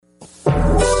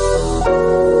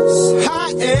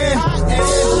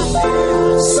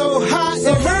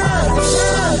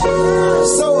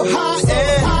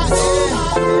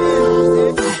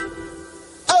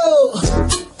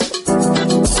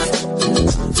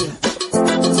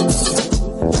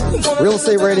Real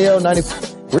Estate Radio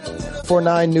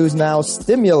 94.9 News Now,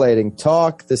 stimulating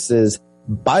talk. This is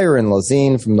Byron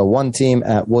Lazine from the One Team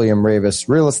at William Ravis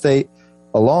Real Estate,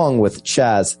 along with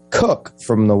Chaz Cook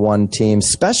from the One Team.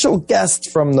 Special guest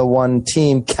from the One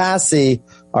Team, Cassie,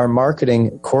 our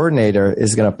marketing coordinator,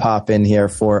 is going to pop in here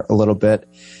for a little bit.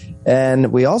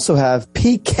 And we also have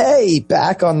PK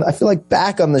back on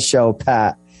the show,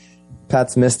 Pat.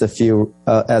 Pat's missed a few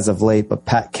as of late, but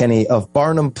Pat Kenny of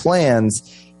Barnum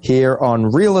Plans here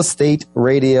on Real Estate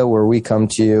Radio, where we come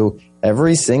to you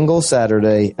every single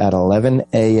Saturday at 11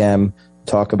 a.m.,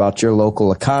 talk about your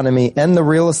local economy and the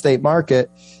real estate market,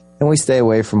 and we stay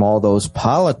away from all those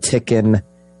politicking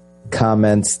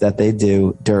comments that they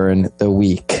do during the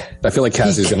week. I feel like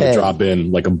Cassie's going to drop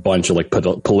in like a bunch of like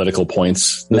political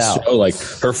points this show. Like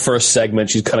her first segment,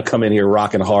 she's kind of come in here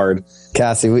rocking hard.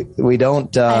 Cassie, we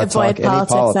don't I talk avoid any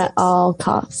politics at all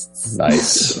costs.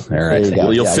 Nice. All right.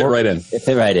 You'll fit right in.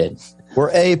 Fit right in.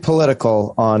 We're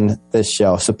apolitical on this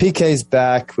show. So PK's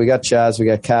back. We got Chaz. We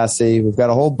got Cassie. We've got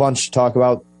a whole bunch to talk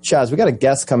about. Chaz, we got a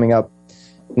guest coming up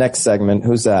next segment.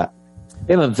 Who's that?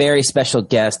 We have a very special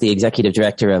guest, the executive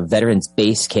director of Veterans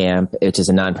Base Camp, which is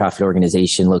a nonprofit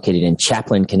organization located in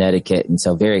Chaplin, Connecticut. And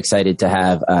so very excited to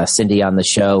have Cindy on the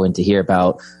show and to hear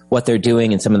about what they're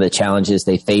doing and some of the challenges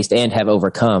they faced and have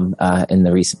overcome in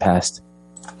the recent past.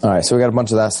 All right. So we got a bunch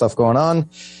of that stuff going on,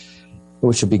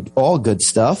 which should be all good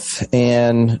stuff.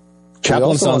 And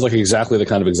Chaplin sounds like exactly the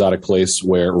kind of exotic place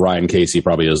where Ryan Casey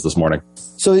probably is this morning.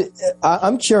 So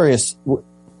I'm curious.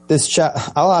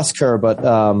 I'll ask her, but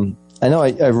I know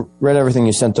I read everything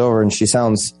you sent over, and she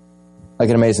sounds like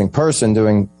an amazing person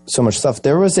doing so much stuff.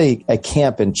 There was a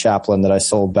camp in Chaplin that I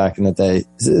sold back in the day.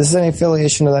 Is this any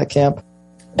affiliation to that camp?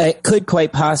 It could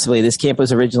quite possibly. This camp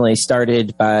was originally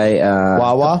started by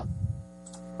Wawa?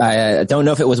 I don't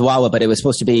know if it was Wawa, but it was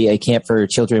supposed to be a camp for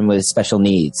children with special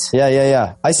needs.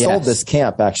 Yeah. I sold this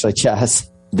camp, actually, Chaz.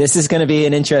 This is going to be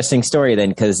an interesting story then,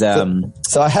 because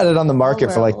so I had it on the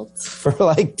market for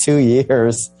like 2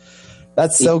 years.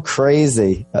 That's so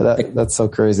crazy. That's so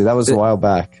crazy. That was a while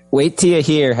back. Wait till you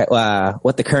hear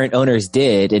what the current owners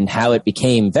did and how it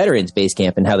became Veterans Base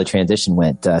Camp and how the transition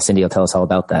went. Cindy will tell us all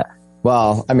about that.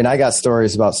 Well, I mean, I got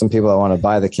stories about some people that want to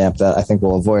buy the camp that I think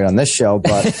we'll avoid on this show,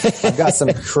 but I've got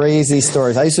some crazy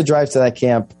stories. I used to drive to that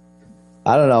camp,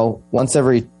 I don't know, once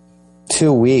every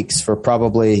 2 weeks for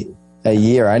probably a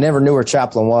year. I never knew where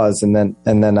Chaplin was, and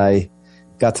then I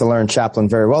got to learn Chaplin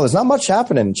very well. There's not much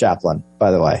happening in Chaplin,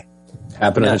 by the way.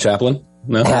 Happening in Chaplin?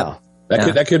 No.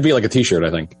 That could be like a T-shirt,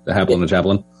 I think. Happening in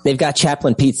Chaplin. They've got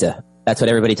Chaplin pizza. That's what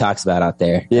everybody talks about out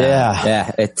there.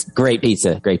 Yeah. It's great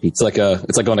pizza. Great pizza.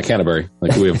 It's like going to Canterbury.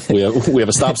 Like we have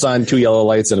a stop sign, 2 yellow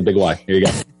lights, and a big Y. Here you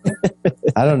go.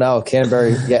 I don't know.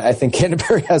 Canterbury. Yeah, I think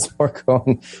Canterbury has more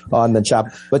going on than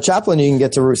Chaplin. But Chaplin, you can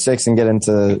get to Route 6 and get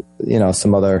into,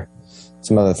 some other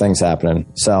things happening.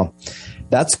 So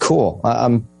that's cool.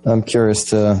 I'm curious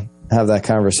to have that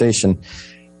conversation.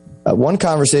 One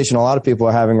conversation a lot of people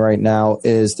are having right now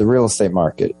is the real estate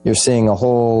market. You're seeing a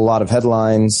whole lot of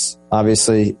headlines.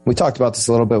 Obviously, we talked about this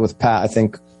a little bit with Pat. I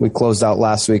think we closed out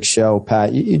last week's show.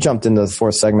 Pat, you jumped into the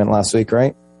fourth segment last week,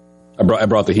 right? I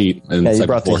brought the heat. You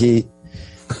brought the heat.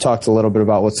 Talked a little bit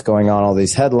about what's going on, all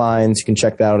these headlines. You can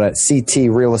check that out at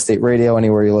CT Real Estate Radio,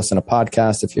 anywhere you listen to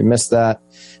podcasts if you missed that.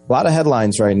 A lot of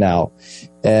headlines right now.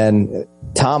 And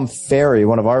Tom Ferry,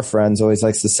 one of our friends, always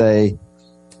likes to say,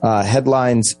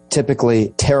 headlines typically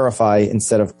terrify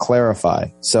instead of clarify.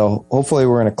 So hopefully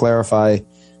we're going to clarify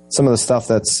some of the stuff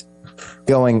that's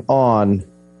going on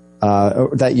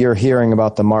that you're hearing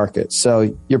about the market.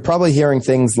 So you're probably hearing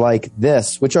things like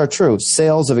this, which are true.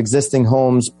 Sales of existing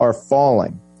homes are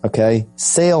falling. Okay.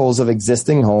 Sales of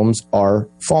existing homes are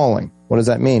falling. What does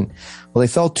that mean? Well, they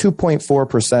fell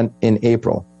 2.4% in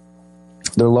April,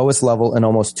 their lowest level in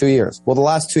almost 2 years. Well, the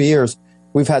last 2 years,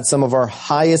 we've had some of our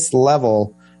highest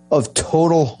level of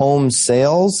total home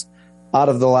sales out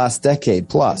of the last decade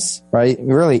plus, right?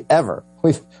 Really ever.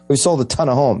 We've sold a ton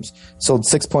of homes, sold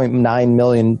 6.9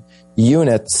 million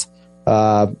units,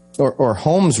 or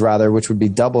homes rather, which would be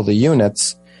double the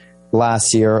units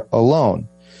last year alone.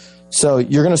 So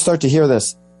you're going to start to hear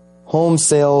this. Home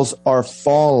sales are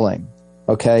falling.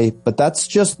 Okay. But that's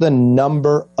just the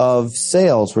number of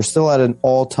sales. We're still at an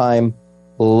all-time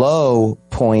low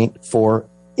point for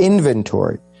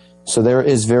inventory. So there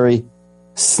is very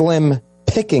slim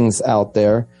pickings out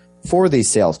there for these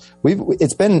sales.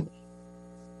 It's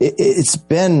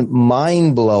been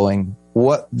mind blowing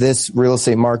what this real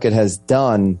estate market has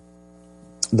done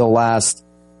the last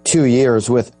 2 years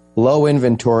with low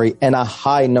inventory and a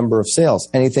high number of sales.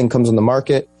 Anything comes on the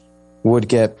market would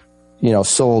get,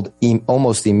 sold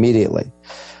almost immediately.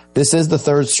 This is the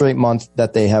third straight month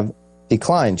that they have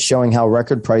declined, showing how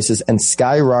record prices and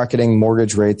skyrocketing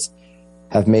mortgage rates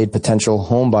have made potential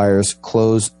home buyers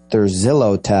close their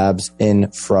Zillow tabs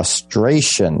in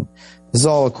frustration. This is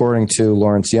all according to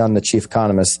Lawrence Yun, the chief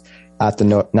economist at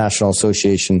the National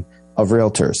Association of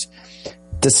Realtors.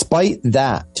 Despite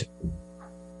that,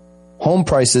 home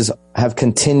prices have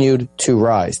continued to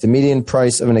rise. The median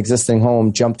price of an existing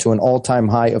home jumped to an all-time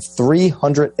high of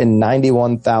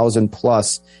 $391,000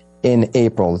 plus in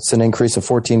April. It's an increase of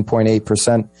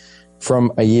 14.8%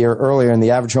 from a year earlier, and the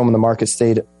average home in the market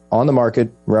stayed on the market,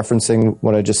 referencing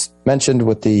what I just mentioned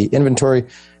with the inventory,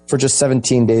 for just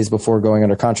 17 days before going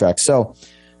under contract. So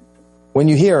when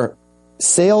you hear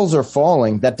sales are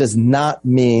falling, that does not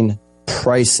mean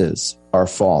prices are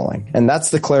falling. And that's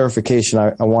the clarification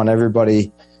I want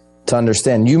everybody to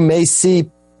understand. You may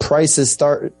see prices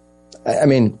start,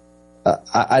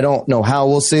 I don't know how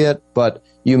we'll see it, but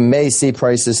you may see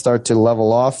prices start to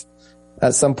level off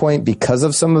at some point because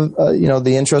of some of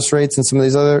the interest rates and some of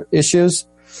these other issues.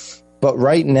 But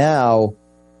right now,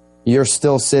 you're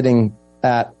still sitting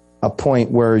at a point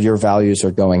where your values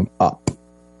are going up.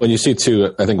 When you see,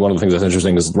 too, I think one of the things that's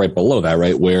interesting is right below that,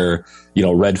 right, where,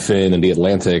 Redfin and The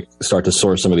Atlantic start to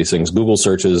source some of these things. Google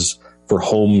searches for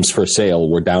homes for sale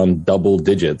were down double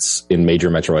digits in major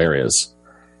metro areas.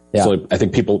 Yeah. So I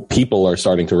think people are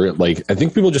starting to, I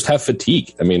think people just have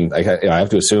fatigue. I mean, I have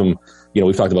to assume,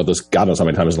 we've talked about this God knows how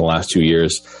many times in the last 2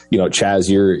 years. Chaz,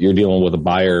 you're dealing with a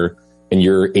buyer and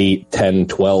you're 8, 10,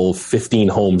 12, 15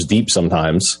 homes deep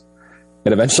sometimes.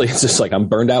 And eventually it's just like, I'm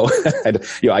burned out.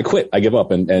 I quit, I give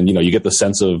up. And you get the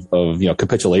sense of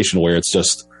capitulation where it's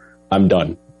just, I'm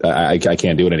done. I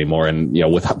can't do it anymore. And,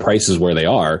 with prices where they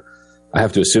are, I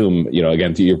have to assume,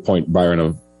 again, to your point, Byron,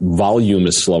 of volume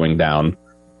is slowing down,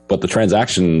 but the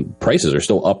transaction prices are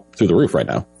still up through the roof right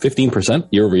now. 15%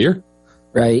 year over year.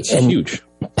 Right. It's huge.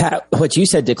 Pat, what you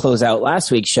said to close out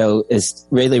last week's show is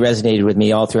really resonated with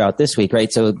me all throughout this week,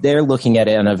 right? So they're looking at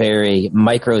it on a very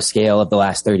micro scale of the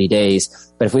last 30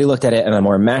 days. But if we looked at it on a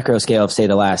more macro scale of, say,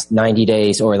 the last 90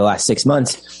 days or the last 6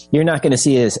 months, you're not going to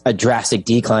see a drastic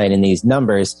decline in these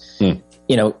numbers.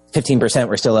 15%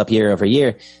 were still up year over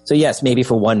year. So yes, maybe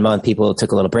for 1 month, people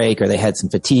took a little break or they had some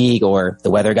fatigue or the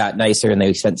weather got nicer and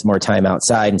they spent some more time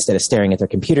outside instead of staring at their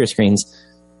computer screens.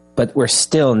 But we're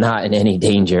still not in any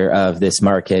danger of this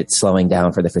market slowing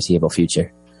down for the foreseeable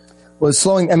future. Well,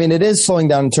 it is slowing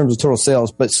down in terms of total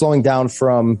sales, but slowing down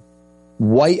from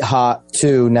white hot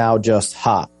to now just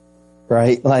hot,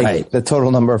 right? Right. The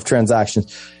total number of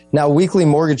transactions. Now, weekly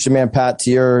mortgage demand, Pat,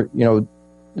 to your,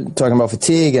 talking about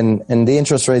fatigue and the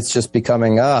interest rates just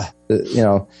becoming,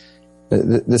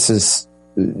 this is,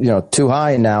 too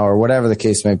high now or whatever the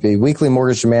case may be. Weekly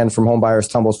mortgage demand from home buyers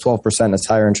tumbles 12% as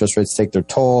higher interest rates take their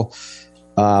toll.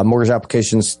 Mortgage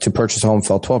applications to purchase a home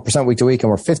fell 12% week to week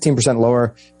and were 15%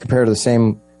 lower compared to the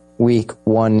same week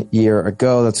 1 year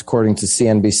ago. That's according to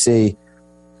CNBC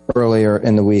earlier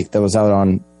in the week. That was out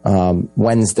on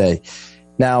Wednesday.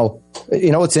 Now,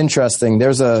 what's interesting?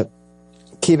 There's a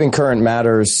Keeping Current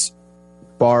Matters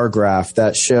bar graph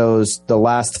that shows the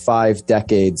last 5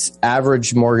 decades,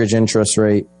 average mortgage interest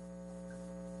rate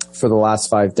for the last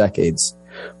 5 decades.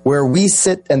 Where we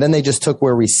sit, and then they just took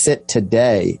where we sit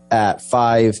today at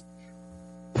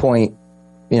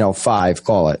 5.5,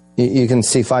 call it. You can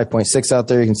see 5.6 out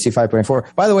there. You can see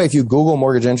 5.4. By the way, if you Google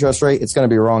mortgage interest rate, it's going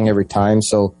to be wrong every time.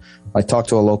 So I talked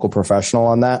to a local professional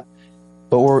on that.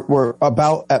 But we're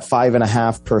about at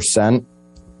 5.5%.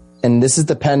 And this is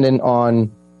dependent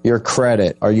on your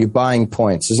credit. Are you buying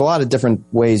points? There's a lot of different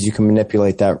ways you can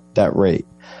manipulate that rate.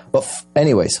 But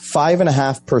anyways,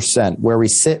 5.5%, where we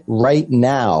sit right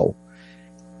now,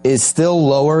 is still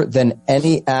lower than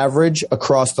any average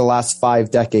across the last 5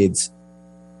 decades.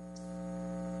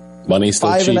 Money's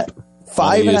still cheap.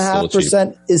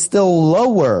 5.5% is still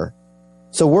lower.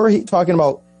 So we're talking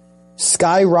about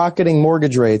skyrocketing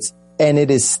mortgage rates, and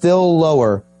it is still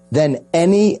lower than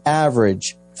any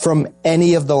average from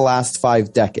any of the last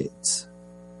 5 decades.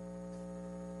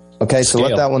 Okay, so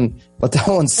let that one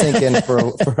sink in for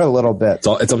a little bit.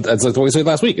 It's like what we said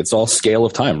last week. It's all scale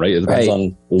of time, right? It depends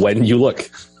on when you look.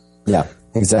 Yeah,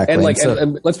 exactly. And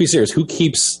and let's be serious. Who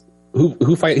takes out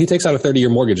a 30-year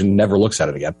mortgage and never looks at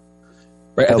it again?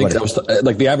 Right? Nobody. I think that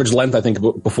was the average length. I think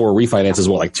before refinance is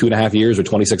 2.5 years or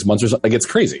 26 months or something. It's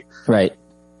crazy, right?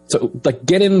 So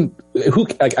get in. I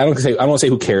don't want to say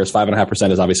who cares.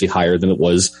 5.5% is obviously higher than it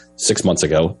was 6 months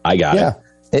ago. I got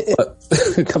it. But,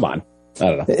 come on. I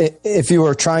don't know. If you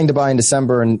were trying to buy in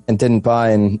December and didn't buy,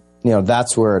 and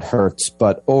that's where it hurts.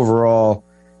 But overall,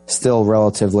 still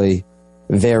relatively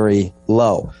very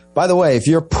low. By the way, if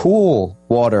your pool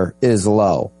water is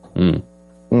low,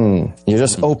 You're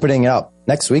just opening up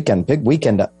next weekend, big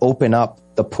weekend to open up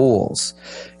the pools.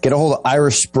 Get a hold of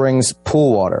Irish Springs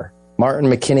Pool Water. Martin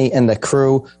McKinney and the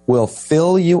crew will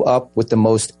fill you up with the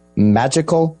most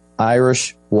magical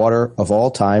Irish water of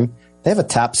all time. They have a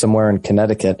tap somewhere in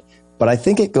Connecticut, but I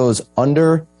think it goes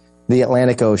under the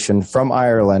Atlantic Ocean from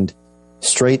Ireland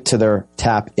straight to their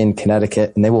tap in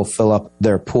Connecticut, and they will fill up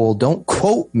their pool. Don't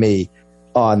quote me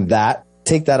on that.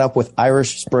 Take that up with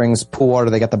Irish Springs Pool Water.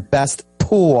 They got the best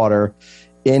pool water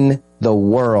in the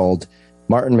world.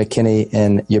 Martin McKinney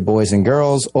and your boys and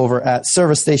girls over at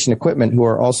Service Station Equipment, who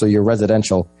are also your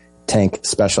residential tank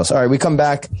specialists. All right, we come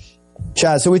back.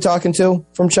 Chaz, who are we talking to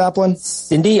from Chaplin?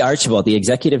 Cindy Archibald, the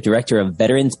executive director of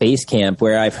Veterans Base Camp,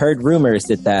 where I've heard rumors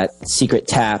that secret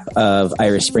tap of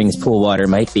Irish Springs pool water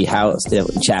might be housed in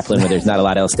Chaplin, where there's not a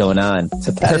lot else going on. It's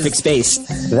a perfect space.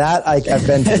 That I've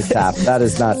been to the tap. That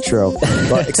is not true.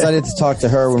 But excited to talk to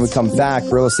her when we come back.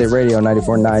 Real Estate Radio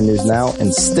 94.9 News Now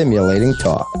and Stimulating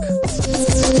Talk.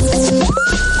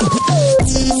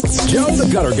 Joe the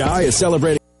Gutter Guy is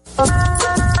celebrating.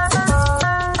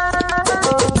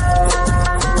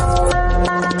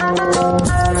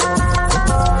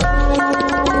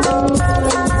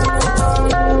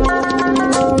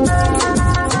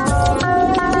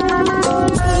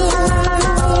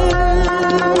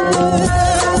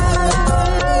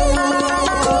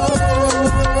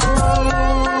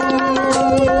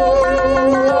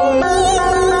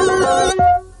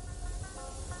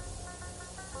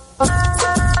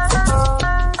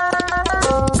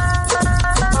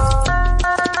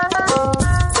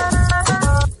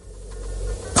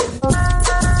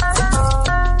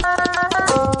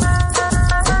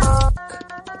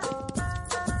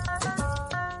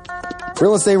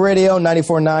 Real Estate Radio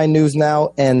 94.9 News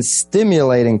Now and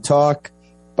Stimulating Talk.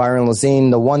 Byron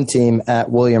Lazine, the one team at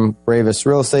William Ravis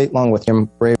Real Estate, along with him,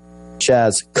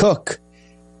 Chaz Cook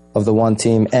of the one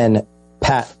team and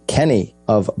Pat Kenny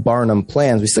of Barnum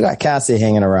Plans. We still got Cassie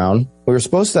hanging around. We were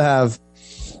supposed to have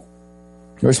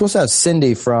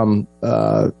Cindy from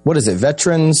what is it?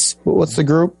 Veterans? What's the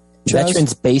group? Chaz?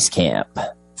 Veterans Base Camp.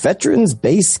 Veterans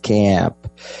Base Camp.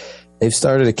 They've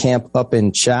started a camp up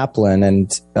in Chaplin,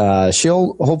 and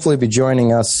she'll hopefully be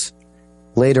joining us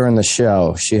later in the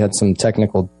show. She had some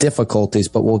technical difficulties,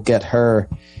 but we'll get her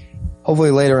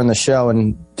hopefully later in the show.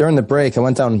 And during the break, I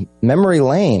went down memory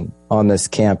lane on this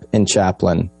camp in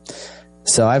Chaplin.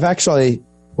 So I've actually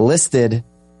listed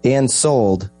and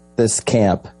sold this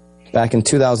camp. Back in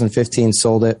 2015,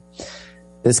 sold it.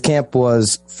 This camp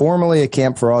was formerly a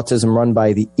camp for autism run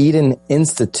by the Eden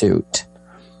Institute.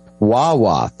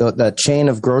 Wawa, that chain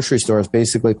of grocery stores,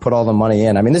 basically put all the money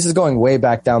in. I mean, this is going way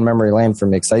back down memory lane for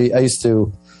me, because I used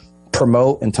to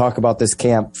promote and talk about this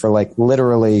camp for like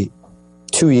literally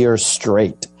 2 years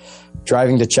straight,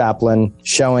 driving to Chaplin,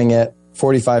 showing it,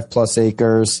 45 plus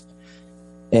acres,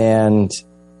 and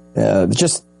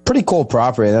just pretty cool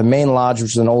property. The main lodge,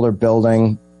 which is an older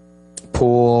building,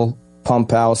 pool,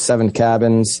 pump house, 7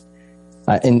 cabins.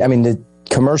 And I mean, the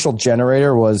commercial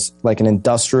generator was like an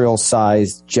industrial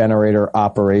sized generator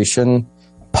operation,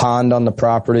 pond on the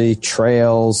property,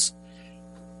 trails,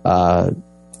 a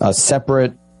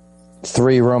separate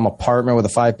 3-room apartment with a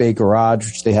 5-bay garage,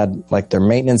 which they had like their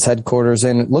maintenance headquarters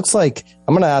in. It looks like,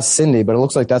 I'm going to ask Cindy, but it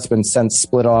looks like that's been since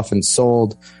split off and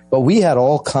sold. But we had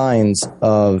all kinds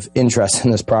of interest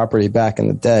in this property back in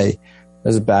the day.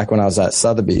 This is back when I was at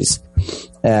Sotheby's.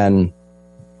 And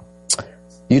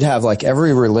you'd have like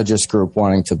every religious group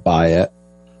wanting to buy it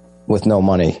with no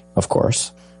money, of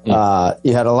course. Mm.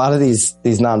 You had a lot of these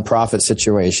nonprofit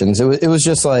situations. It was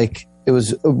just like, it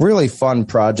was a really fun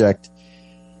project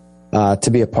to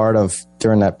be a part of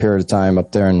during that period of time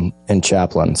up there in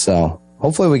Chaplin. So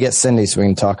hopefully we get Cindy so we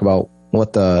can talk about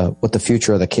what the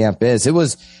future of the camp is. It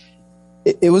was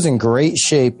in great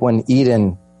shape when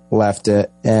Eden left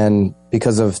it, and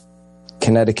because of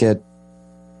Connecticut,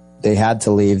 they had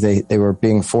to leave. They were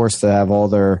being forced to have all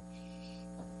their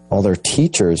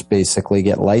teachers basically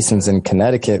get licensed in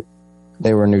Connecticut.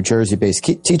 They were New Jersey-based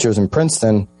teachers in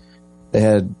Princeton. They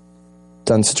had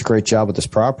done such a great job with this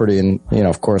property, and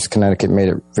of course, Connecticut made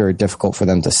it very difficult for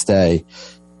them to stay.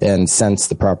 And since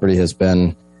the property has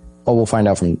been, we'll find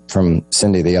out from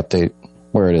Cindy the update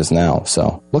where it is now.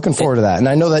 So looking forward to that. And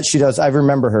I know that she does. I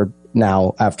remember her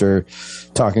now after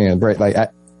talking to the break. Like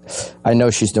I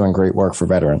know she's doing great work for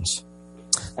veterans.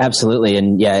 Absolutely.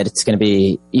 And yeah, it's going to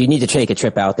be, you need to take a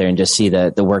trip out there and just see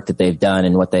the work that they've done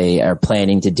and what they are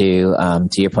planning to do.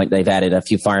 To your point, they've added a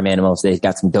few farm animals. They've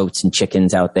got some goats and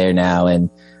chickens out there now. And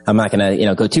I'm not going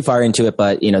to, go too far into it,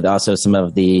 but, also some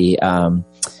of the,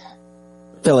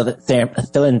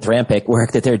 philanthropic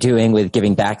work that they're doing with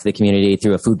giving back to the community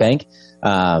through a food bank.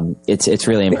 It's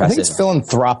really impressive. I think it's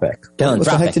philanthropic.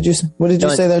 Philanthropic. What the heck did you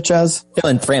say there, Chaz?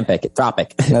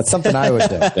 Philanthropic. That's something I would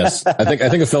do. Yes, I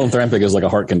think a philanthropic is like a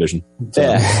heart condition. So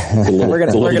Yeah, we're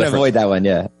gonna avoid that one.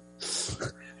 Yeah.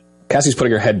 Cassie's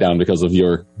putting her head down because of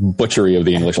your butchery of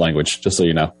the English language. Just so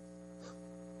you know,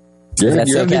 you're going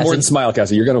to be more than smile,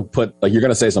 Cassie. You're going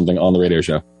to say something on the radio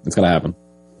show. It's going to happen.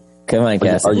 Come on,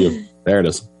 Cassie. Are you? There it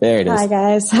is. Hi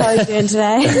guys, how are you doing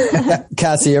today?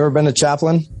 Cassie, you ever been to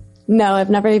Chaplin? No, I've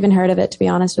never even heard of it, to be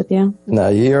honest with you. No,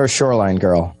 you're a shoreline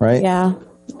girl, right? Yeah,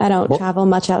 I don't travel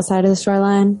much outside of the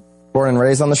shoreline. Born and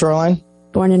raised on the shoreline?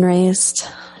 Born and raised.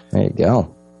 There you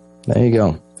go.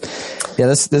 Yeah,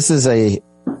 this is a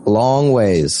long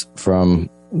ways from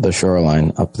the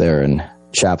shoreline up there in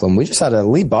Chaplin.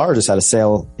 Lee Bar just had a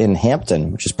sale in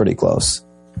Hampton, which is pretty close.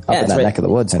 Up in that neck of the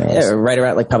woods anyways. Yeah, right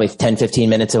around like probably 10, 15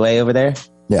 minutes away over there.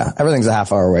 Yeah, everything's a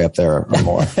half hour away up there or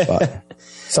more, but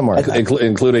somewhere.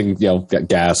 Including,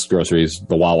 gas, groceries,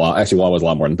 the Wawa. Actually, Wawa's a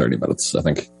lot more than 30 minutes, I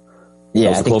think.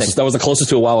 Yeah, that was the closest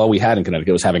to a Wawa we had in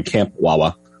Connecticut, was having Camp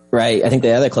Wawa. Right. I think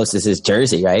the other closest is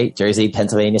Jersey, right? Jersey,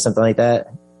 Pennsylvania, something like that.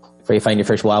 Where you find your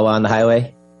first Wawa on the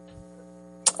highway.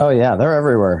 Oh yeah, they're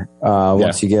everywhere.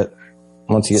 Once you get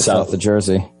south of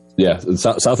Jersey. Yeah,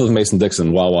 south of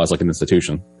Mason-Dixon, Wawa is like an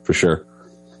institution for sure.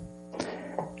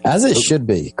 As it should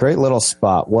be. Great little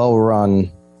spot, well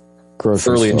run.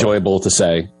 Thoroughly enjoyable to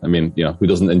say. I mean, who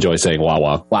doesn't enjoy saying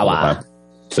Wawa? Wawa.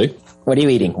 See? What are you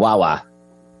eating? Wawa.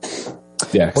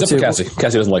 Yeah, except for Cassie.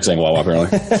 Cassie doesn't like saying Wawa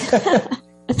apparently.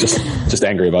 just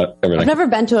angry about everything. I've never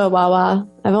been to a Wawa.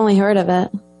 I've only heard of it.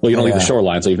 Well, you don't leave the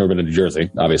shoreline, so you've never been to New Jersey,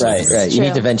 obviously. Right. You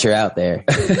need to venture out there.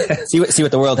 see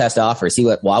what the world has to offer. See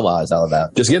what Wawa is all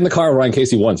about. Just get in the car with Ryan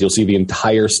Casey once. You'll see the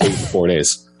entire state in 4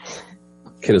 days.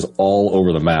 Kid is all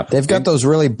over the map. They've got those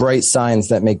really bright signs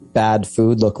that make bad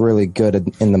food look really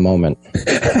good in the moment.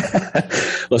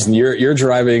 Listen, you're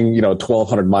driving,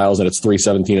 1,200 miles and it's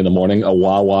 3:17 in the morning. A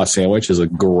Wawa sandwich is a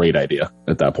great idea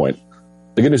at that point.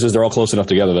 The good news is they're all close enough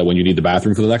together that when you need the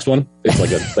bathroom for the next one, it's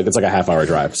like a half-hour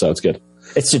drive, so it's good.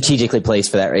 It's strategically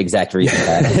placed for that exact reason.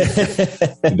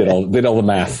 They did all the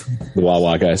math, the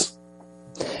Wawa guys.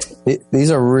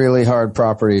 These are really hard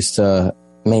properties to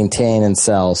maintain and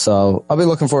sell, so I'll be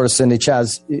looking forward to Cindy.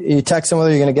 Chaz, you texting whether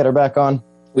you're going to get her back on?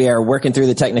 We are working through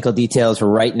the technical details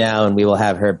right now, and we will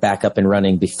have her back up and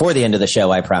running before the end of the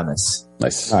show, I promise.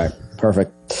 Nice. All right,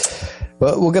 perfect.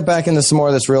 But we'll get back into some more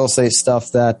of this real estate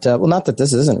stuff that, not that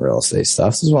this isn't real estate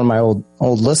stuff. This is one of my old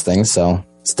listings, so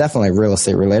it's definitely real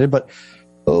estate related. But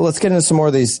let's get into some more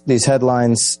of these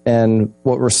headlines and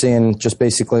what we're seeing just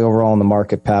basically overall in the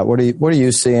market, Pat. What are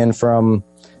you seeing from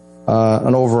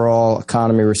an overall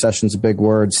economy, recession's a big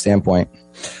word, standpoint?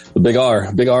 The big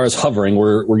R is hovering.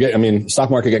 We're getting, stock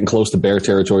market getting close to bear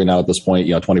territory now at this point,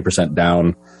 20%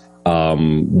 down.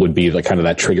 Would be like kind of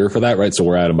that trigger for that, right? So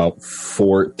we're at about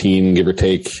 14, give or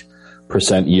take,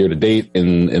 % year to date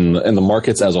in the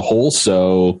markets as a whole.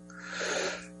 So,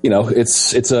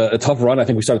 it's a tough run. I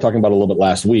think we started talking about it a little bit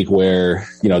last week where,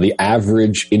 the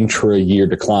average intra-year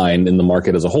decline in the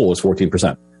market as a whole is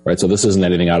 14%, right? So this isn't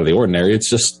anything out of the ordinary.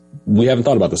 It's just, we haven't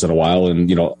thought about this in a while. And,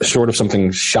 short of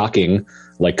something shocking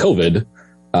like COVID,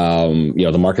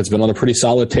 the market's been on a pretty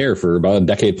solid tear for about a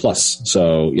decade plus.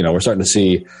 So, we're starting to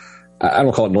see, I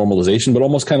don't call it normalization, but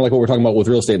almost kind of like what we're talking about with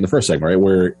real estate in the first segment, right?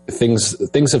 Where things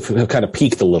have kind of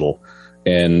peaked a little,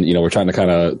 and we're trying to kind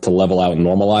of to level out and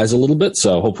normalize a little bit.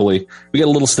 So hopefully we get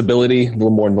a little stability, a little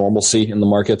more normalcy in the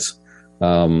markets.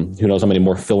 Who knows how many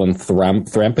more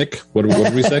philanthropic? What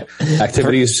did we say?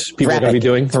 Activities people are going to be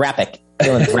doing.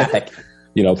 Philanthropic.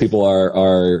 People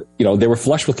are they were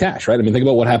flush with cash, right? I mean, think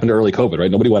about what happened to early COVID,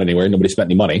 right? Nobody went anywhere, nobody spent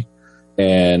any money.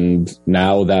 And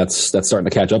now that's starting to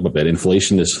catch up a bit.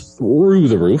 Inflation is through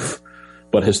the roof,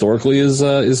 but historically is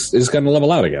going to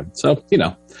level out again. So,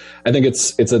 I think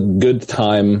it's a good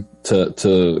time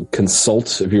to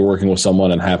consult if you're working with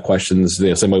someone and have questions.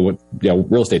 Same way with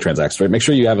real estate transactions, right? Make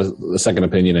sure you have a second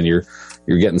opinion and you're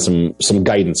getting some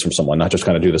guidance from someone, not just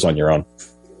kind of do this on your own.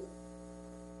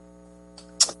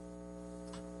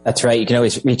 That's right. You can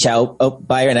always reach out. Oh,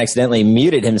 Byron accidentally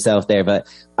muted himself there, but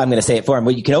I'm going to say it for him.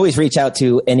 But you can always reach out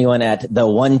to anyone at the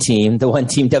One Team,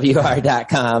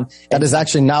 theoneteamwr.com. That is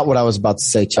actually not what I was about to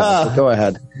say, Chad. Go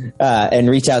ahead. And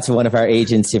reach out to one of our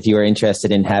agents if you are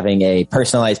interested in having a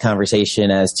personalized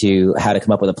conversation as to how to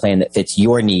come up with a plan that fits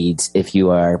your needs. If you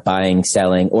are buying,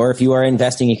 selling, or if you are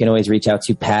investing, you can always reach out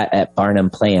to Pat at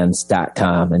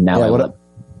BarnumPlans.com. And now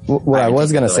what I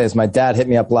was going to say is my dad hit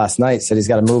me up last night, said he's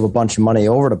got to move a bunch of money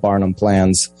over to Barnum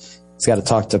Plans. He's got to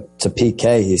talk to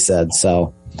PK, he said.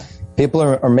 So People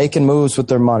are making moves with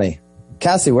their money.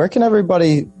 Cassie, where can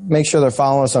everybody make sure they're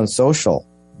following us on social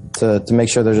to make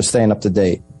sure they're just staying up to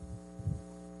date?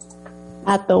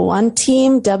 At the One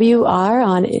Team WR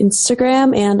on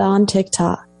Instagram and on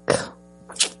TikTok.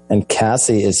 And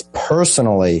Cassie is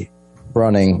personally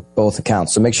running both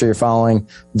accounts. So make sure you're following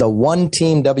the One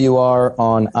Team WR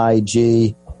on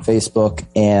IG, Facebook,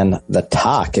 and the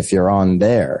Talk if you're on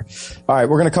there. All right,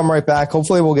 we're going to come right back.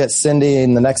 Hopefully we'll get Cindy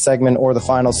in the next segment or the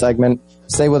final segment.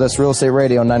 Stay with us, Real Estate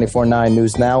Radio 94.9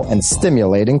 News Now and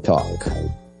Stimulating Talk.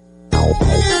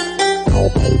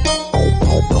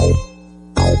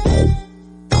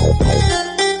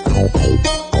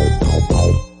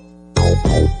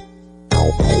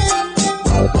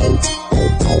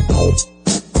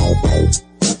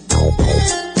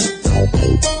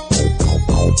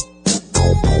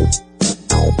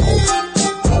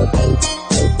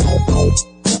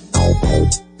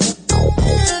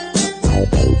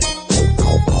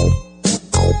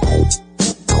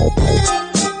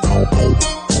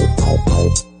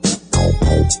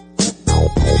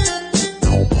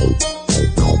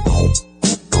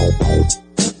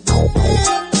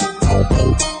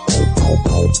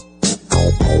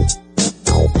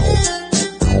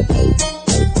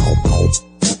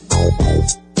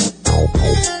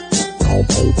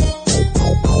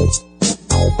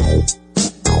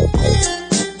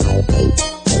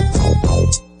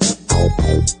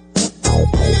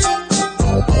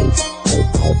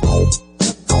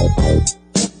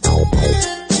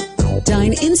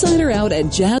 Dine inside or out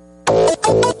at Jazz.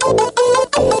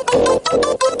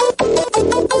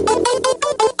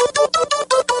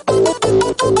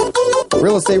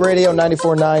 Real Estate Radio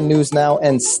 94.9 News Now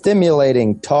and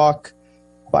Stimulating Talk.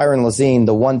 Byron Lazine,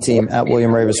 the One Team at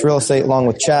William Ravis Real Estate, along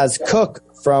with Chaz Cook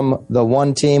from the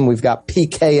One Team. We've got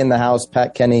PK in the house,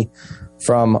 Pat Kenny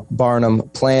from Barnum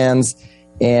Plans.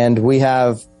 And we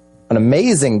have an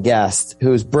amazing guest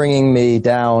who's bringing me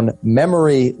down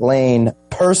memory lane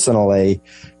personally,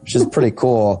 which is pretty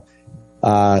cool.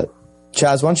 Chaz,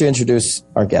 why don't you introduce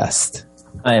our guest?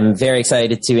 I'm very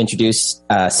excited to introduce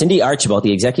Cindy Archibald,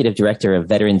 the Executive Director of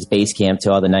Veterans Base Camp,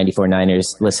 to all the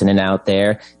 94.9ers listening out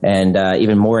there. And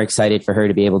even more excited for her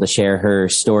to be able to share her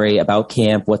story about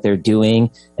camp, what they're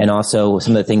doing, and also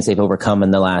some of the things they've overcome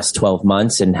in the last 12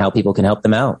 months and how people can help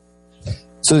them out.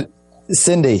 So,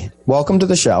 Cindy, welcome to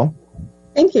the show.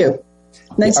 Thank you.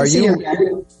 Nice to see you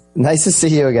again. Nice to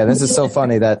see you again. This is so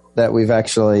funny that we've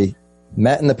actually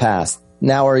met in the past.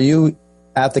 Now, are you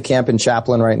at the camp in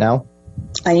Chaplin right now?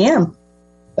 I am.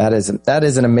 That is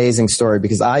an amazing story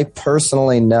because I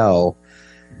personally know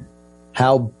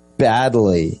how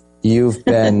badly you've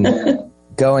been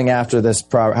going after this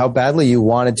property, how badly you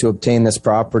wanted to obtain this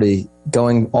property,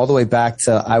 going all the way back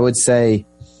to, I would say,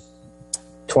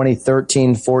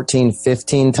 2013, 14,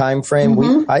 15 timeframe.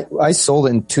 Mm-hmm. I sold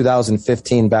it in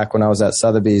 2015 back when I was at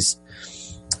Sotheby's,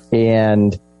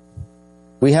 and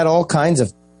we had all kinds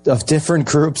of different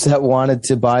groups that wanted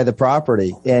to buy the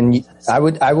property. And I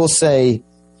will say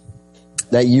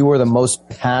that you were the most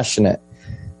passionate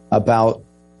about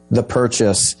the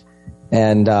purchase.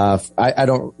 And I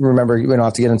don't remember, we don't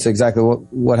have to get into exactly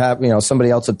what happened. Somebody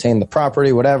else obtained the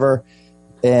property, whatever.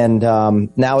 And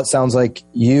now it sounds like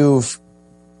you've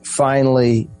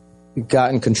finally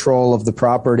gotten control of the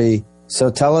property. So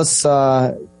tell us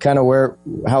kind of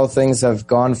how things have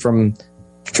gone from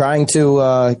trying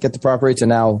to get the property to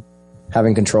now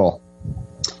having control.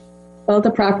 Well,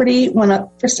 the property went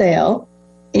up for sale,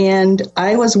 and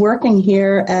I was working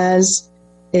here as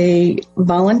a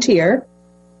volunteer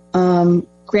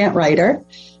grant writer.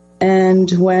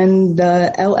 And when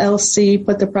the LLC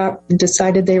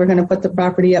decided they were going to put the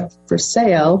property up for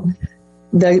sale,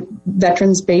 the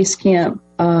Veterans Base Camp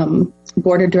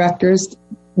board of directors,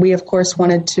 we of course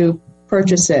wanted to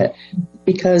purchase it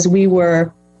because we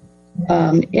were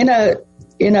in a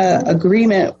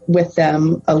agreement with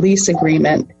them, a lease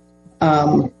agreement.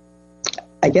 I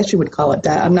guess you would call it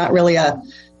that. I'm not really up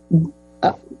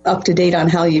to date on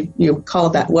how you call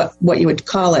that, what you would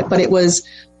call it, but it was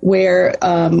where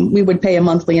we would pay a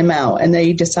monthly amount, and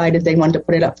they decided they wanted to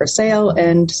put it up for sale.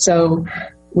 And so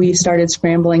we started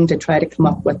scrambling to try to come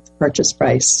up with the purchase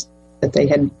price that they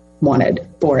had wanted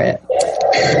for it.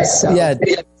 So, yeah,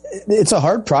 it's a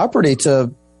hard property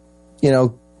to,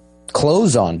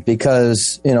 close on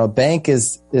because, a bank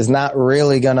is not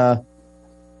really going to,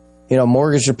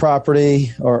 mortgage your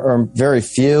property or very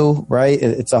few, right?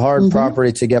 It's a hard Mm-hmm.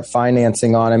 property to get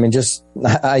financing on. I mean,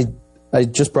 I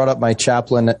just brought up my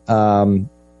Chaplin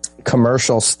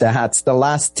commercial stats. The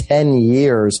last 10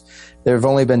 years, there have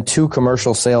only been 2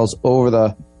 commercial sales over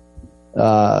the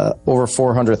over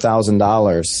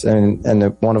 $400,000,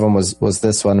 and one of them was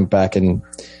this one back in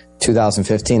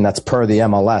 2015. That's per the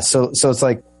MLS. So it's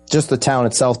like just the town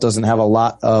itself doesn't have a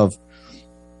lot of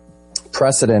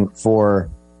precedent for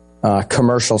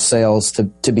commercial sales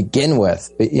to begin with.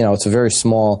 It's a very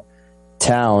small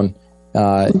town.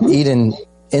 Eden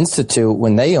Institute,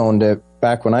 when they owned it,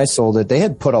 back when I sold it, they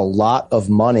had put a lot of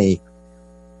money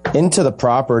into the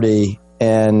property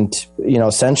and,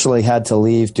 essentially had to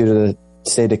leave due to the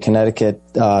state of Connecticut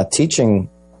teaching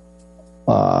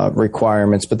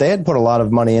requirements. But they had put a lot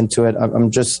of money into it.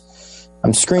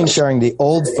 I'm screen sharing the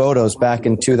old photos back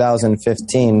in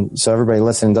 2015, so everybody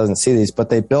listening doesn't see these, but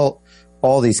they built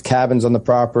all these cabins on the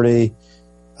property.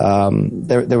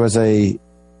 There was a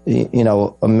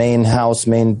main house,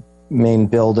 main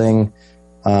building.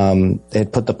 They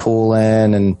had put the pool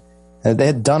in, and they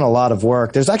had done a lot of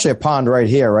work. There's actually a pond right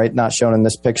here, right? Not shown in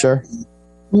this picture.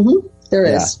 Mm-hmm. There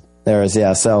is.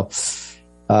 Yeah. So,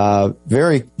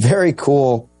 very, very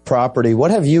cool property.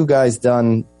 What have you guys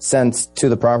done since to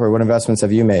the property? What investments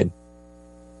have you made?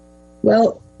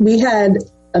 Well, we had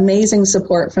amazing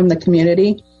support from the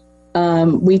community.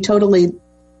 We totally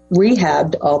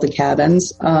rehabbed all the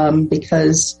cabins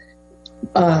because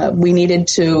we needed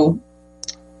to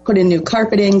put in new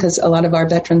carpeting because a lot of our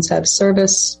veterans have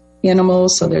service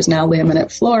animals. So there's now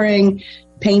laminate flooring,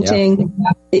 painting.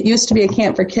 Yeah. It used to be a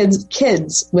camp for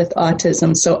kids with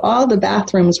autism. So all the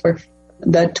bathrooms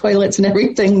the toilets and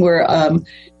everything were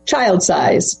child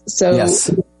size. So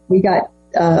we got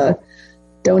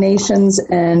donations,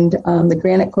 and the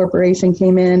Granite Corporation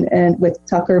came in and with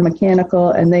Tucker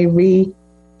Mechanical, and they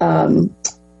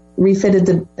refitted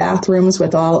the bathrooms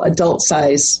with all adult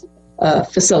size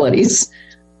facilities.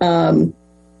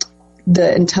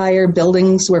 The entire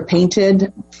buildings were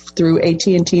painted through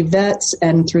AT&T Vets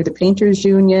and through the Painters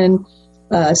Union,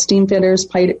 steam fitters,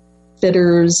 pipe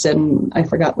fitters, and I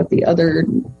forgot what the other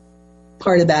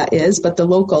part of that is, but the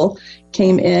local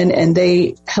came in and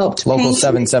they helped Local paint.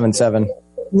 777.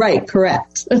 Right,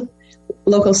 correct.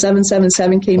 Local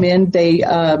 777 came in. They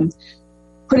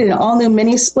put in all new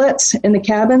mini splits in the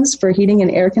cabins for heating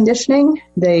and air conditioning.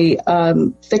 They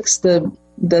fixed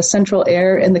the central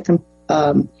air in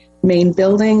the main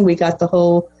building. We got the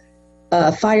whole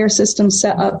fire system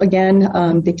set up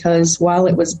again because while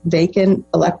it was vacant,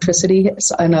 electricity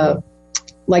and a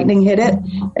lightning hit it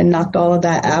and knocked all of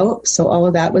that out. So all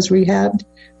of that was rehabbed.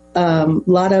 A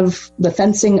lot of the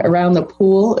fencing around the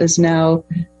pool is now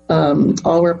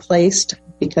all replaced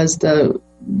because the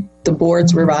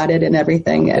boards were rotted and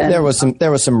everything. And there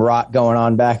was some rot going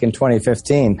on back in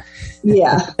 2015.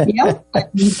 Yeah.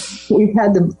 We've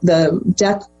had the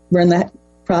deck. We're in the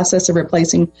process of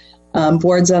replacing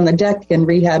boards on the deck and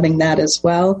rehabbing that as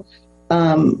well.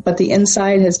 But the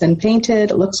inside has been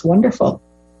painted. It looks wonderful.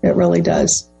 It really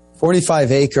does.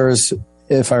 45 acres,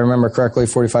 if I remember correctly,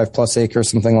 45 plus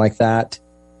acres, something like that.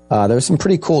 There's some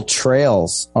pretty cool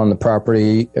trails on the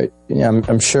property.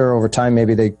 I'm sure over time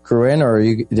maybe they grew in, or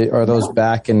are those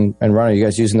back and running? Are you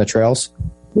guys using the trails?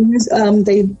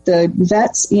 The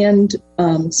vets and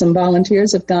some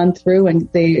volunteers have gone through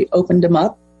and they opened them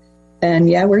up. And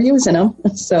we're using them.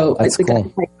 So that's the cool.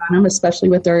 guys like on them, especially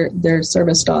with their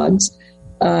service dogs.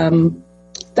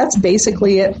 That's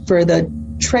basically it for the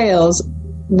trails.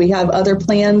 We have other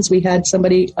plans. We had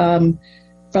somebody from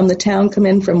the town come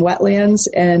in from wetlands,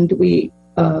 and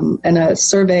and a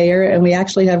surveyor, and we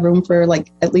actually have room for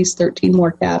like at least 13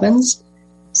 more cabins.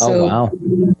 So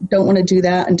we don't want to do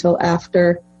that until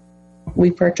after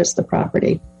we purchase the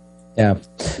property. Yeah.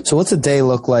 So what's a day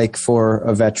look like for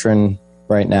a veteran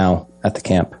right now at the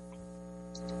camp?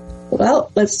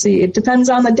 Well, let's see. It depends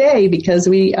on the day because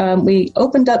we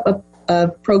opened up a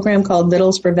program called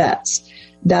Littles for Vets.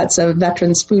 That's a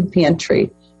veterans food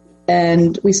pantry.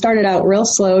 And we started out real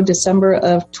slow, December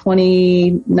of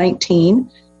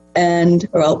 2019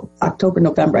 October,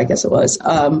 November, I guess it was.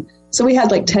 So we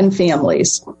had like 10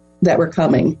 families that were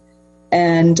coming.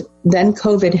 And then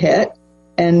COVID hit.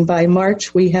 And by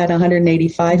March, we had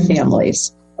 185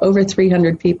 families. Over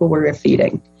 300 people were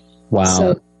feeding. Wow.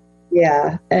 So,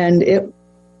 and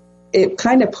it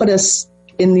kind of put us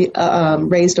in the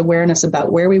raised awareness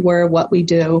about where we were, what we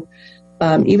do.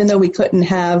 Even though we couldn't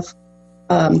have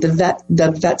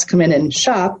the vets come in and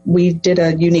shop, we did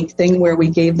a unique thing where we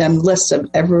gave them lists of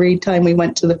every time we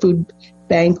went to the food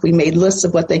bank, we made lists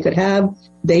of what they could have.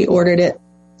 They ordered it,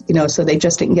 so they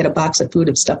just didn't get a box of food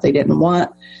of stuff they didn't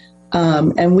want.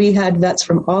 And we had vets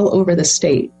from all over the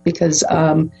state because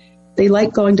they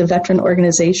like going to veteran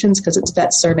organizations because it's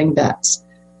vets serving vets.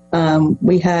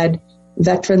 We had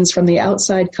veterans from the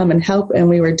outside come and help, and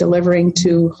we were delivering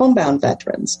to homebound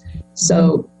veterans.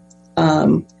 So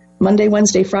Monday,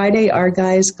 Wednesday, Friday, our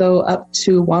guys go up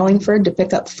to Wallingford to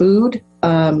pick up food,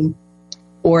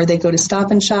 or they go to Stop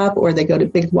and Shop, or they go to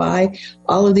Big Y.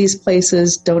 All of these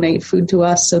places donate food to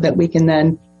us so that we can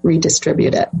then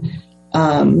redistribute it.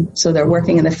 So they're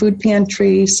working in the food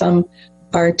pantry. Some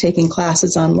are taking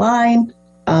classes online.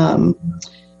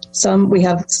 We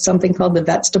have something called the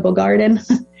Vegetable Garden,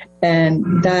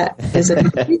 and that is a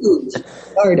huge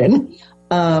garden.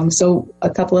 So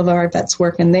a couple of our vets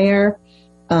work in there.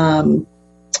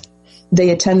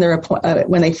 They attend their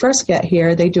when they first get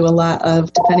here. They do a lot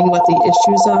of, depending what the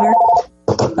issues are.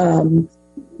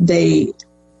 They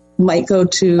might go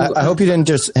to. I hope you didn't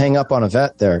just hang up on a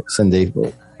vet there, Cindy.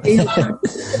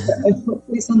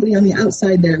 Hopefully somebody on the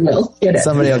outside there will get it.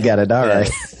 Somebody will get it. All right.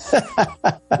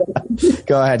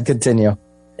 Go ahead. Continue.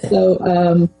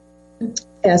 So,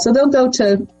 so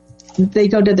they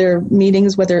go to their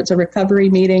meetings, whether it's a recovery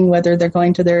meeting, whether they're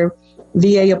going to their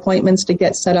VA appointments to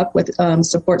get set up with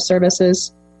support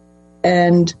services.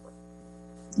 And,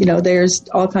 there's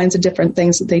all kinds of different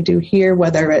things that they do here,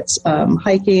 whether it's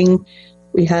hiking.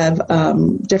 We have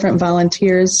different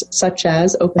volunteers, such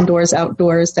as Open Doors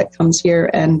Outdoors, that comes here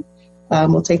and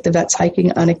will take the vets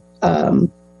hiking on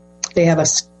they have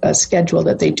a schedule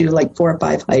that they do, like 4 or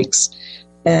 5 hikes.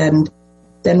 And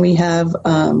then we have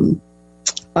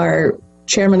our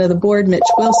chairman of the board, Mitch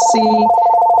Wilsey.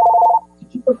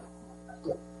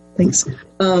 Thanks. He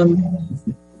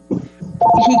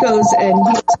goes and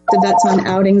he takes the vets on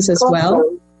outings as well.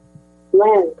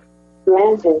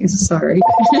 Sorry.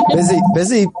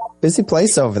 busy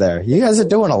place over there. You guys are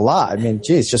doing a lot. I mean,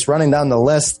 geez, just running down the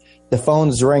list. The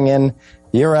phone's ringing.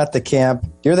 You're at the camp.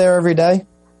 You're there every day?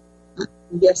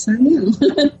 Yes, I am.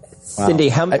 Wow. Cindy,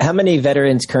 how many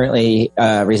veterans currently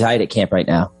reside at camp right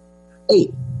now?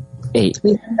 8. 8.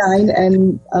 We have 9,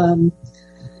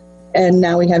 and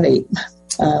now we have 8.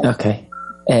 Okay.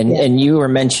 And you were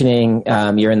mentioning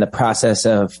you're in the process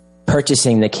of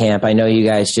purchasing the camp. I know you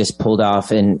guys just pulled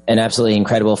off an absolutely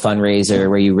incredible fundraiser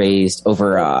where you raised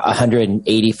over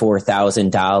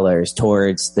 $184,000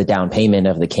 towards the down payment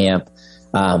of the camp.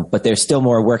 But there's still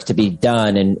more work to be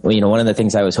done. And, one of the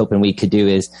things I was hoping we could do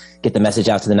is get the message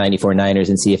out to the 94 Niners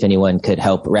and see if anyone could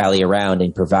help rally around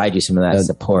and provide you some of that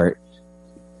support.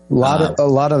 A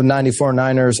lot of 94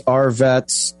 Niners are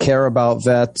vets, care about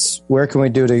vets. Where can we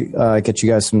do to get you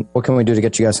guys what can we do to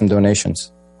get you guys some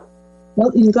donations?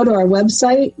 Well, you can go to our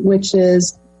website, which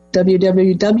is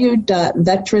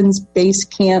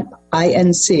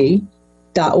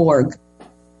www.veteransbasecamp.inc.org.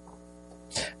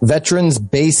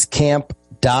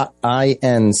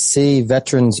 Veteransbasecamp.inc.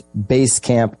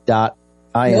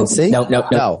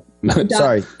 Veteransbasecamp.inc. No.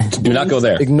 Sorry. Do not go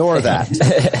there. Ignore that.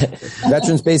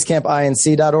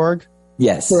 Veteransbasecamp.inc.org?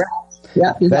 Yes. Correct.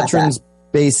 Yeah,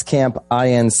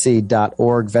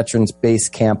 Veteransbasecamp.inc.org.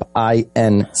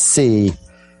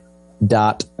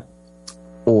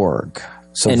 Veteransbasecamp.inc.org.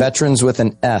 So veterans with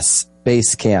an S,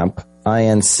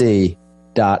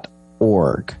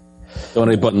 basecamp.inc.org.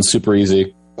 Donate button, super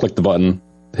easy. Click the button,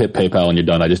 hit PayPal, and you're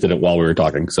done. I just did it while we were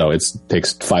talking, so it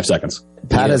takes 5 seconds.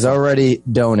 Pat has already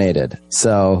donated.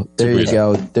 So there you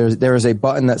go. There is a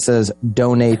button that says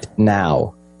donate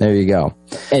now. There you go.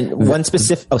 And one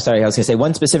specific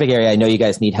area I know you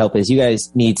guys need help is you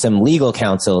guys need some legal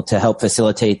counsel to help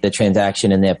facilitate the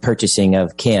transaction and the purchasing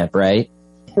of camp, right?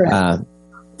 Correct.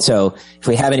 So if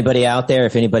we have anybody out there,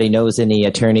 if anybody knows any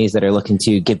attorneys that are looking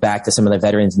to give back to some of the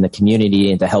veterans in the community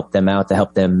and to help them out, to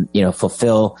help them,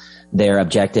 fulfill their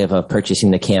objective of purchasing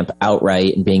the camp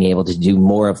outright and being able to do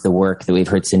more of the work that we've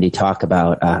heard Cindy talk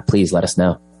about, please let us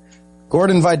know.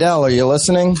 Gordon Vidal, are you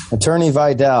listening? Attorney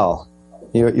Vidal,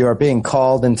 you are being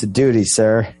called into duty,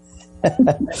 sir.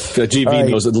 GV right.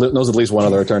 knows at least one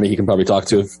other attorney he can probably talk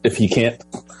to if he can't.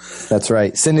 That's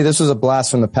right. Cindy, this was a blast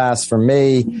from the past for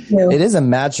me. It is a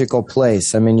magical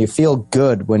place. I mean, you feel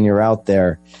good when you're out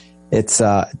there. It's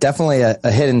definitely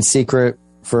a hidden secret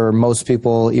for most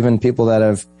people, even people that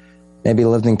have maybe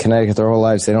lived in Connecticut their whole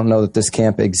lives. They don't know that this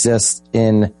camp exists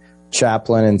in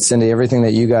Chaplin. And Cindy, everything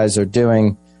that you guys are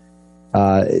doing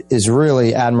is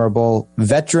really admirable.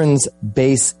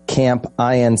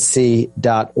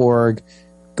 Veteransbasecamp.inc.org.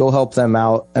 Go help them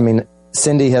out. I mean,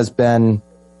 Cindy has been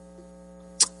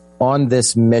on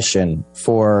this mission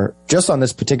for just on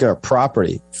this particular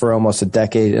property for almost a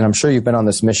decade. And I'm sure you've been on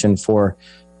this mission for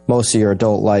most of your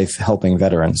adult life helping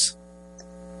veterans.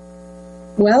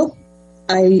 Well,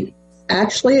 it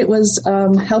was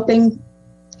helping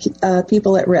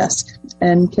people at risk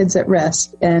and kids at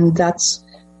risk. And that's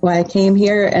why I came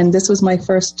here. And this was my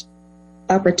first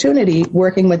opportunity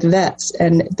working with vets,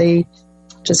 and they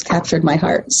just captured my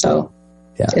heart. So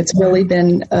It's really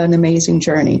been an amazing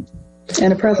journey.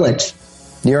 and a privilege.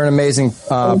 You're an amazing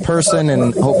person,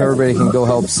 and hope everybody can go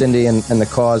help Cindy and the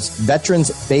cause.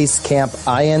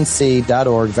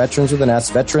 VeteransBaseCampINC.org. Veterans with an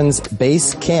S.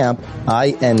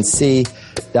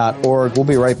 VeteransBaseCampINC.org. We'll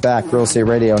be right back. Real Estate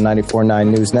Radio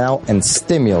 94.9 News Now and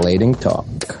Stimulating Talk.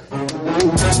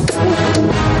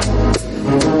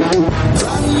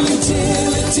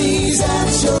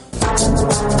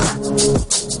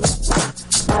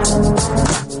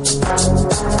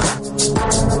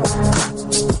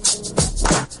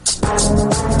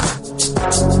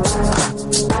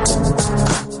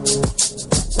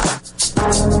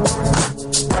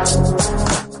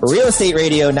 Real Estate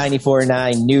Radio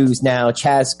 94.9 News Now.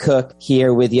 Chaz Cook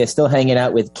here with you, still hanging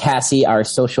out with Cassie, our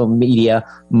social media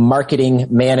marketing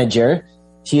manager.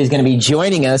 She is going to be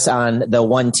joining us on the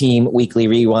One Team Weekly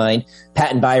Rewind.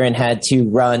 Pat and Byron had to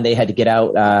run. They had to get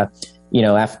out,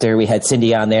 after we had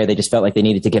Cindy on there. They just felt like they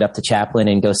needed to get up to Chaplin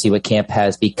and go see what camp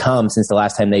has become since the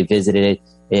last time they visited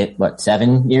it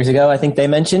 7 years ago, I think they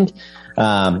mentioned.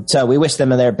 So we wish them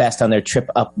their best on their trip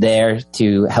up there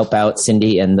to help out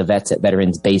Cindy and the vets at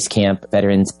Veterans Base Camp,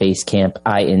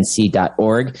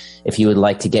 VeteransBaseCampINC.org, if you would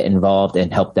like to get involved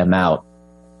and help them out.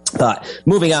 But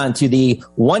moving on to the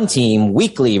One Team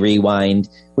Weekly Rewind,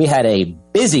 we had a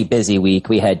busy week.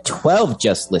 We had 12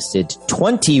 just listed,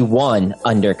 21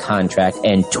 under contract,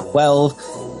 and 12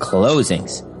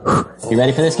 closings. You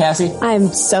ready for this, Cassie? I'm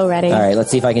so ready. All right,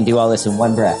 let's see if I can do all this in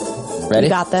one breath. Ready? You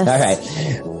got this. All right.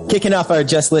 Kicking off our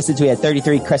just listed, we had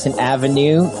 33 Crescent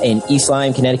Avenue in East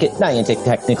Lyme, Connecticut. Niantic,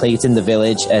 technically, it's in the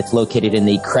Village. It's located in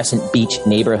the Crescent Beach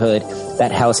neighborhood.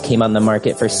 That house came on the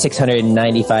market for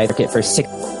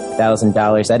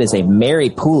 $695,000. That is a Mary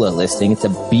Pula listing. It's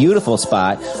a beautiful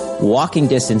spot. Walking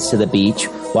distance to the beach.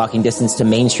 Walking distance to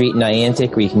Main Street in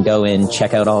Niantic, where you can go and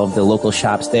check out all of the local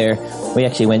shops there. We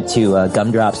actually went to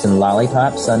Gumdrops and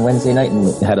Lollipops on Wednesday night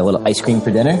and had a little ice cream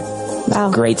for dinner.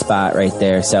 Wow. Great spot right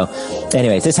there. So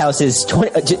anyways, this house is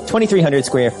 2,300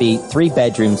 square feet, 3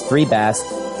 bedrooms, 3 baths,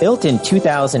 built in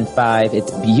 2005.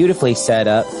 It's beautifully set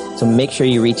up. So make sure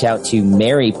you reach out to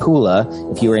Mary Pula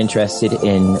if you are interested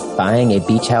in buying a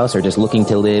beach house or just looking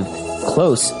to live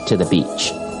close to the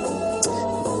beach.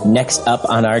 Next up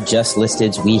on our just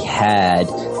listeds, we had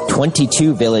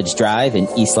 22 Village Drive in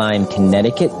East Lyme,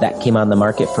 Connecticut. That came on the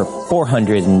market for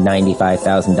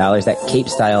 $495,000. That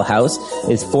Cape-style house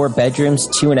is 4 bedrooms,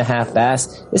 2.5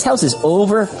 baths. This house is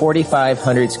over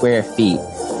 4,500 square feet.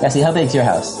 Cassie, how big's your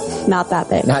house? Not that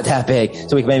big. Not that big.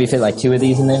 So we can maybe fit like 2 of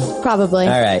these in there? Probably.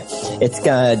 All right. It's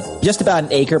just about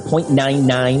an acre,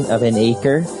 0.99 of an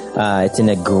acre. It's in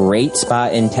a great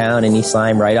spot in town in East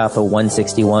Lyme, right off of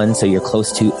 161, so you're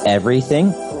close to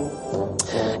everything.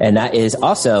 And that is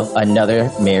also another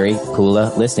Mary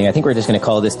Pula listing. I think we're just going to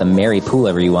call this the Mary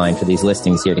Pula Rewind for these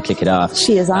listings here to kick it off.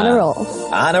 She is on a roll.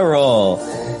 On a roll.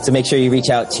 So make sure you reach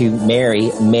out to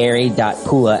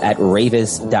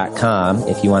mary.pula@ravis.com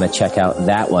if you want to check out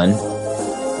that one.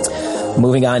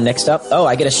 Moving on, next up. Oh,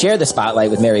 I get to share the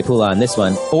spotlight with Mary Pula on this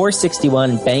one.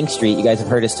 461 Bank Street. You guys have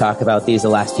heard us talk about these the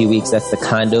last few weeks. That's the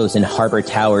condos in Harbor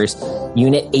Towers.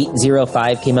 Unit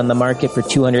 805 came on the market for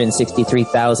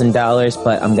 $263,000,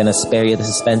 but I'm going to spare you the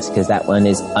suspense because that one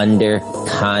is under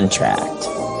contract.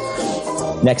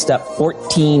 Next up,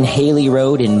 14 Haley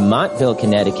Road in Montville,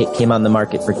 Connecticut came on the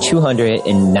market for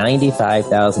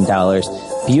 $295,000.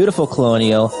 Beautiful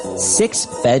colonial, 6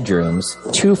 bedrooms,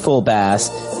 2 full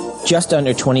baths, just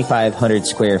under 2,500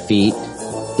 square feet.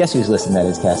 Guess whose listing that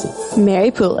is, Cassie? Mary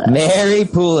Pula. Mary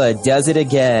Pula does it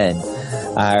again.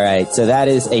 All right, so that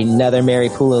is another Mary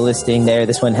Pula listing there.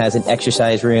 This one has an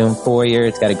exercise room, foyer.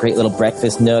 It's got a great little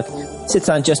breakfast nook. Sits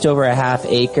on just over a half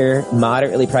acre.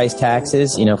 Moderately priced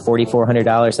taxes,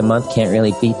 $4,400 a month. Can't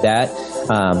really beat that.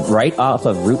 Right off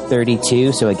of Route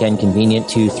 32. So again, convenient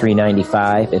to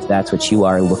 395 if that's what you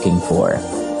are looking for.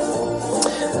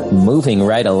 Moving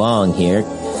right along here.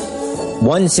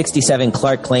 167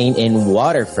 Clark Lane in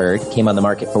Waterford came on the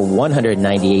market for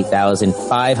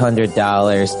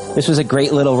 $198,500. This was a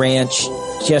great little ranch,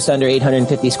 just under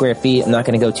 850 square feet. I'm not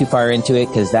going to go too far into it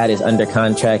because that is under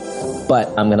contract, but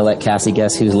I'm going to let Cassie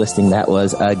guess whose listing that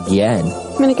was again.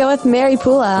 I'm going to go with Mary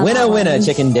Pula. Winner,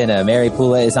 chicken dinner. Mary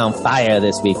Pula is on fire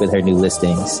this week with her new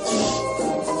listings.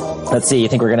 Let's see. You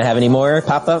think we're going to have any more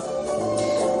pop up?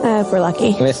 If we're lucky.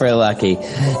 If we're lucky.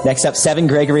 Next up, 7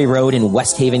 Gregory Road in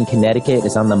West Haven, Connecticut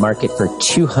is on the market for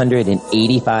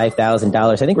 $285,000.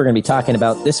 I think we're going to be talking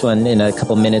about this one in a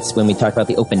couple minutes when we talk about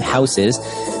the open houses.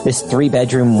 This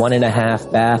 3-bedroom,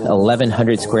 1.5 bath,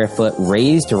 1,100 square foot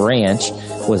raised ranch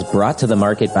was brought to the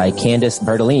market by Candace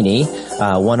Bertolini,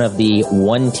 one of the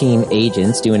One Team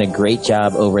agents, doing a great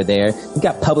job over there. You've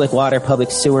got public water,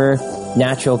 public sewer,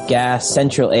 natural gas,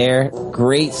 central air,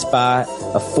 great spot,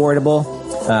 affordable,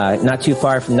 not too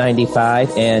far from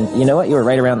 95. And you know what? You were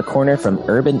right around the corner from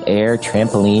Urban Air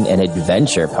Trampoline and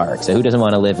Adventure Park. So who doesn't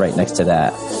want to live right next to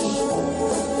that?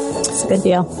 It's a good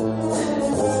deal.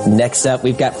 Next up,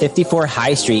 we've got 54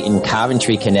 High Street in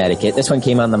Coventry, Connecticut. This one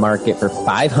came on the market for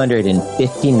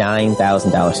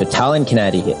 $559,000. So Tallinn,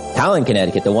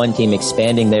 Connecticut, the one team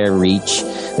expanding their reach.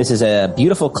 This is a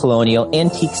beautiful colonial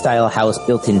antique style house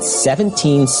built in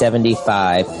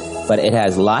 1775, but it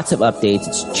has lots of updates.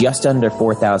 It's just under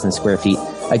 4,000 square feet.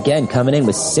 Again, coming in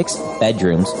with 6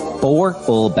 bedrooms, 4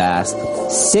 full baths,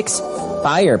 6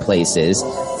 fireplaces,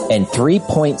 and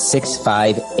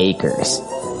 3.65 acres.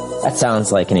 That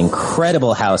sounds like an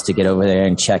incredible house to get over there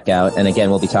and check out. And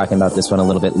again, we'll be talking about this one a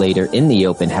little bit later in the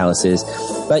open houses.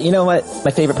 But you know what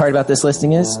my favorite part about this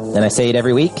listing is? And I say it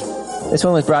every week. This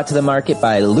one was brought to the market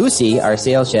by Lucy, our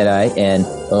sales Jedi, and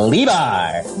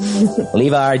Levar.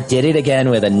 Levar did it again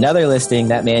with another listing.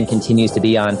 That man continues to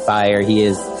be on fire. He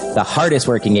is the hardest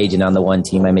working agent on the one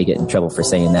team. I may get in trouble for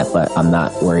saying that, but I'm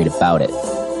not worried about it.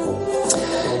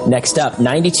 Next up,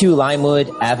 92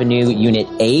 Limewood Avenue, Unit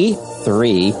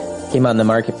A3. Came on the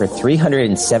market for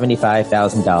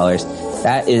 $375,000.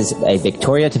 That is a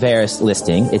Victoria Tavares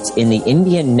listing. It's in the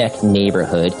Indian Neck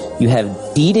neighborhood. You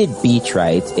have deeded beach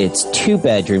rights. It's 2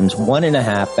 bedrooms,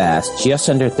 1.5 baths, just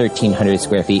under 1,300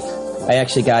 square feet. I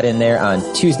actually got in there on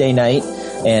Tuesday night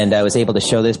and I was able to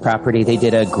show this property. They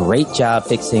did a great job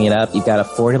fixing it up. You've got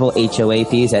affordable HOA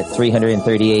fees at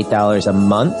 $338 a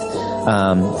month.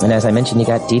 And as I mentioned, you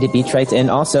got deeded beach rights.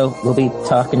 And also, we'll be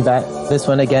talking about this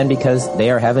one again because they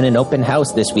are having an open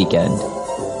house this weekend.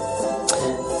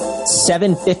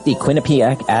 750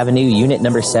 Quinnipiac Avenue, Unit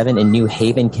number 7 in New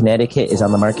Haven, Connecticut is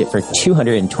on the market for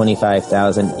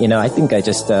 $225,000. You know, I think I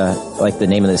just like the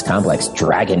name of this complex,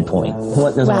 Dragon Point. Who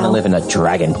doesn't want to live in a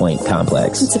Dragon Point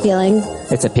complex? It's appealing.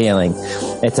 It's appealing.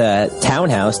 It's a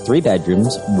townhouse, 3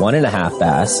 bedrooms, 1.5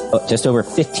 baths, just over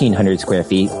 1,500 square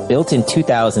feet, built in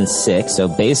 2006, so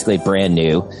basically brand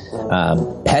new.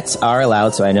 Pets are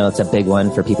allowed, so I know it's a big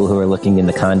one for people who are looking in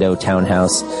the condo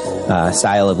townhouse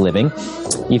style of living.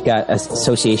 You've got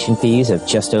association fees of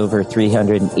just over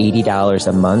 $380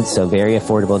 a month, so very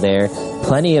affordable there.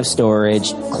 Plenty of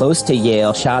storage, close to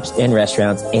Yale, shops and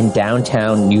restaurants in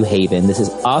downtown New Haven. This is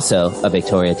also a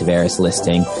Victoria Tavares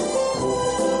listing.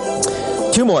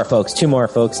 Two more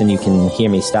folks, and you can hear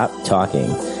me stop talking.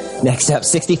 Next up,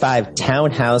 65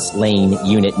 Townhouse Lane,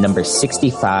 Unit number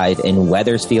 65 in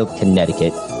Wethersfield,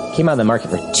 Connecticut. Came on the market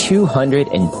for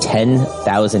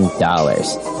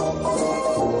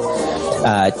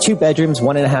 $210,000. 2 bedrooms,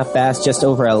 1.5 baths, just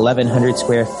over 1,100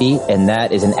 square feet, and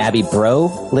that is an Abbey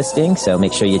Bro listing, so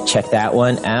make sure you check that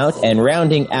one out. And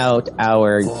rounding out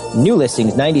our new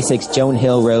listings, 96 Joan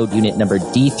Hill Road, Unit number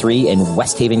D3 in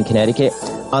West Haven, Connecticut,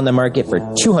 on the market for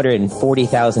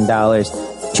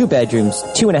 $240,000. 2 bedrooms,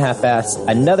 2.5 baths,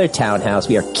 another townhouse.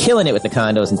 We are killing it with the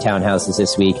condos and townhouses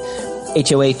this week.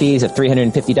 HOA fees of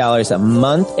 $350 a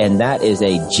month, and that is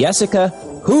a Jessica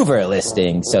Hoover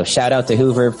listing. So shout out to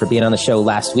Hoover for being on the show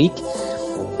last week.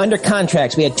 Under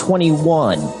contracts, we had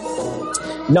 21.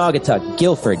 Naugatuck,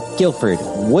 Guilford,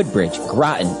 Woodbridge,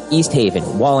 Groton, East Haven,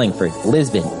 Wallingford,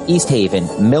 Lisbon, East Haven,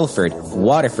 Milford,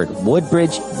 Waterford,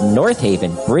 Woodbridge, North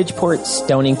Haven, Bridgeport,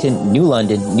 Stonington, New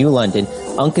London,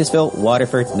 Uncasville,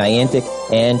 Waterford, Niantic,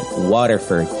 and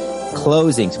Waterford.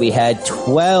 Closings. We had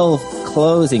 12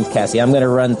 closings, Cassie. I'm going to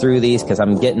run through these because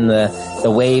I'm getting the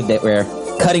wave that we're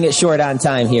cutting it short on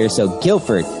time here. So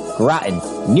Guilford, Groton,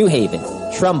 New Haven,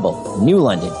 Trumbull, New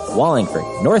London, Wallingford,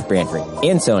 North Branford,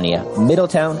 Ansonia,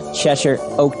 Middletown, Cheshire,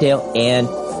 Oakdale, and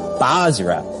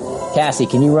Basra. Cassie,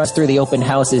 can you rush through the open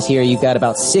houses here? You've got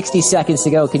about 60 seconds to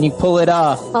go. Can you pull it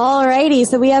off? Alrighty,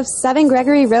 so we have 7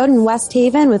 Gregory Road in West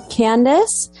Haven with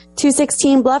Candace,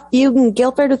 216 Bluff View in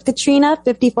Guilford with Katrina,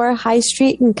 54 High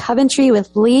Street in Coventry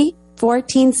with Lee,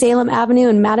 14 Salem Avenue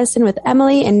in Madison with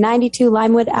Emily, and 92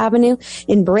 Limewood Avenue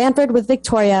in Brantford with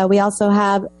Victoria. We also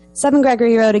have 7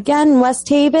 Gregory Road again in West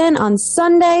Haven on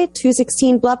Sunday,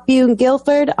 216 Bluffview in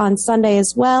Guilford on Sunday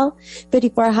as well,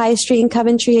 54 High Street in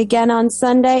Coventry again on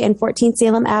Sunday, and 14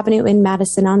 Salem Avenue in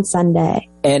Madison on Sunday.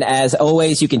 And as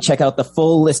always, you can check out the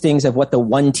full listings of what the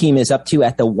One Team is up to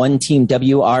at the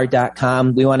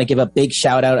oneteamwr.com. We want to give a big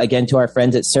shout out again to our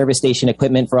friends at Service Station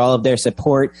Equipment for all of their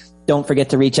support. Don't forget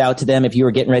to reach out to them if you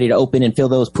are getting ready to open and fill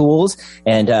those pools.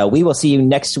 And we will see you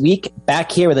next week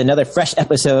back here with another fresh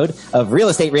episode of Real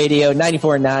Estate Radio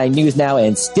 94.9 News Now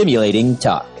and Stimulating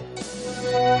Talk.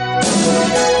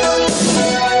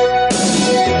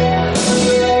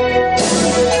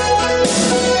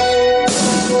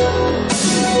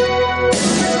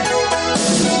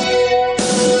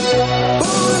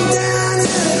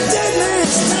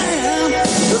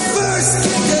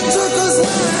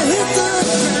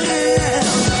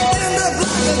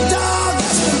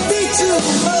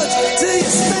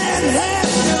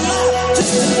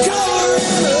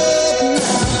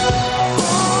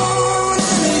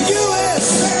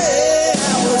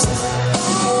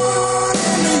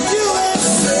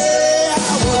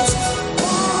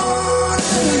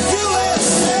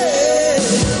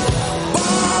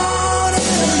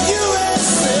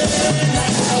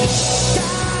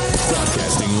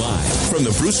 Broadcasting live from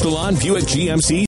the Bruce Dillon Buick GMC